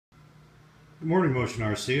Good morning, Motion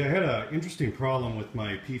RC. I had an interesting problem with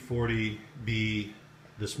my P40B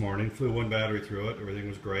this morning. Flew one battery through it. Everything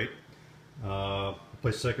was great. Replaced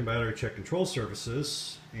the second battery, checked control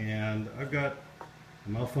surfaces, and I've got a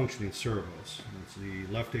malfunctioning servos. It's the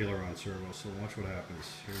left aileron servo, so watch what happens.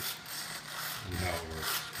 Here's how it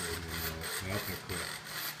works. Now it's going to quit.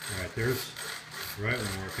 Alright, there's the right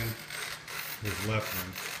one working. There's the left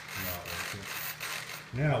one not working.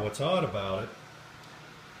 Now, what's odd about it,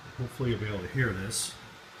 hopefully you'll be able to hear this.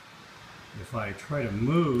 If I try to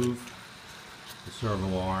move the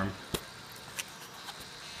servo arm,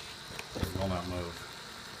 it will not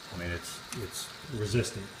move. I mean, it's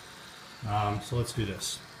resisting. So let's do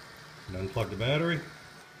this. Unplug the battery.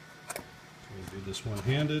 We'll do this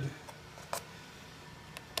one-handed.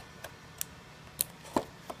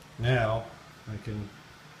 Now I can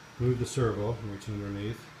move the servo, which is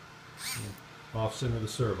underneath. Off center the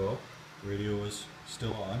servo. Radio is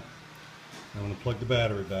still on. I'm going to plug the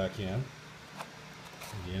battery back in.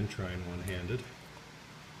 Again, trying one-handed.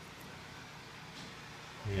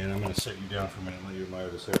 And I'm going to set you down for a minute and let you admire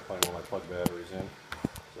this airplane while I plug batteries in,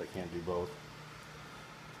 because I can't do both.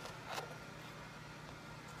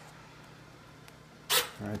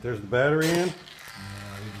 Alright, there's the battery in. I need to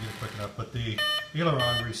get it quick enough, but the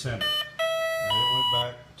aileron recentered. It went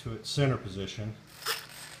back to its center position.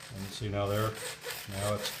 And you see now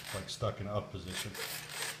it's like stuck in up position.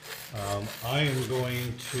 I am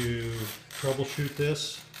going to troubleshoot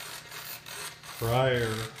this prior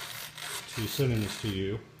to sending this to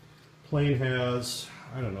you. Plane has,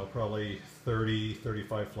 I don't know, probably 30,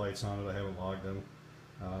 35 flights on it. I haven't logged them.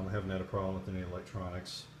 I haven't had a problem with any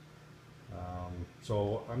electronics.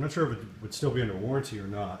 So I'm not sure if it would still be under warranty or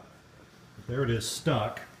not. But there it is,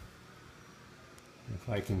 stuck. If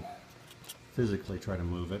I can physically try to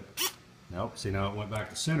move it. Nope, see, now it went back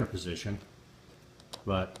to center position,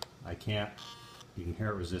 but I can't, you can hear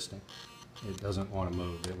it resisting. It doesn't want to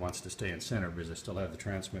move. It wants to stay in center because I still have the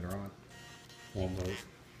transmitter on. Won't move.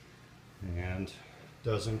 And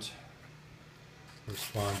doesn't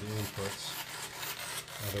respond to inputs.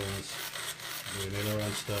 Other ones doing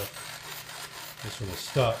aileron stuff. This one is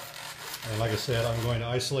stuck. And like I said, I'm going to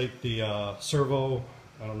isolate the servo.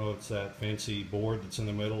 I don't know if it's that fancy board that's in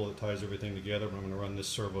the middle that ties everything together, but I'm going to run this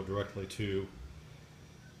servo directly to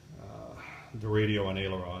the radio on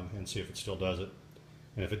aileron and see if it still does it.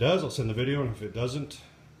 And if it does, I'll send the video, and if it doesn't,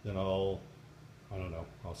 then I don't know,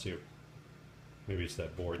 I'll see if maybe it's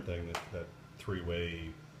that board thing, that three-way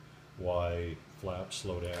Y flap,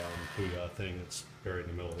 slow down, booyah thing that's buried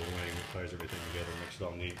in the middle of the wing that ties everything together and makes it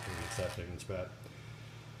all neat, and it's that thing that's bad.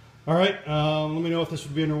 Alright, let me know if this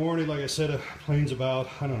would be under warranty. Like I said, a plane's about,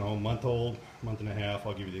 I don't know, a month old, month and a half.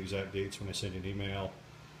 I'll give you the exact dates when I send you an email.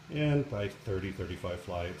 And like 30, 35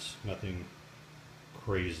 flights. Nothing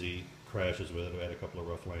crazy. Crashes with it. I had a couple of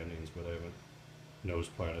rough landings, but I haven't nose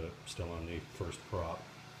planted it. Still on the first prop,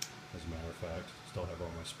 as a matter of fact. Still have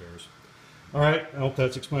all my spares. Alright, I hope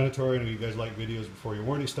that's explanatory. I know you guys like videos before your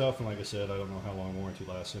warranty stuff, and like I said, I don't know how long warranty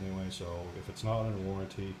lasts anyway, so if it's not under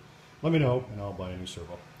warranty, let me know, and I'll buy a new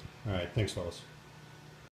servo. Alright, thanks fellas.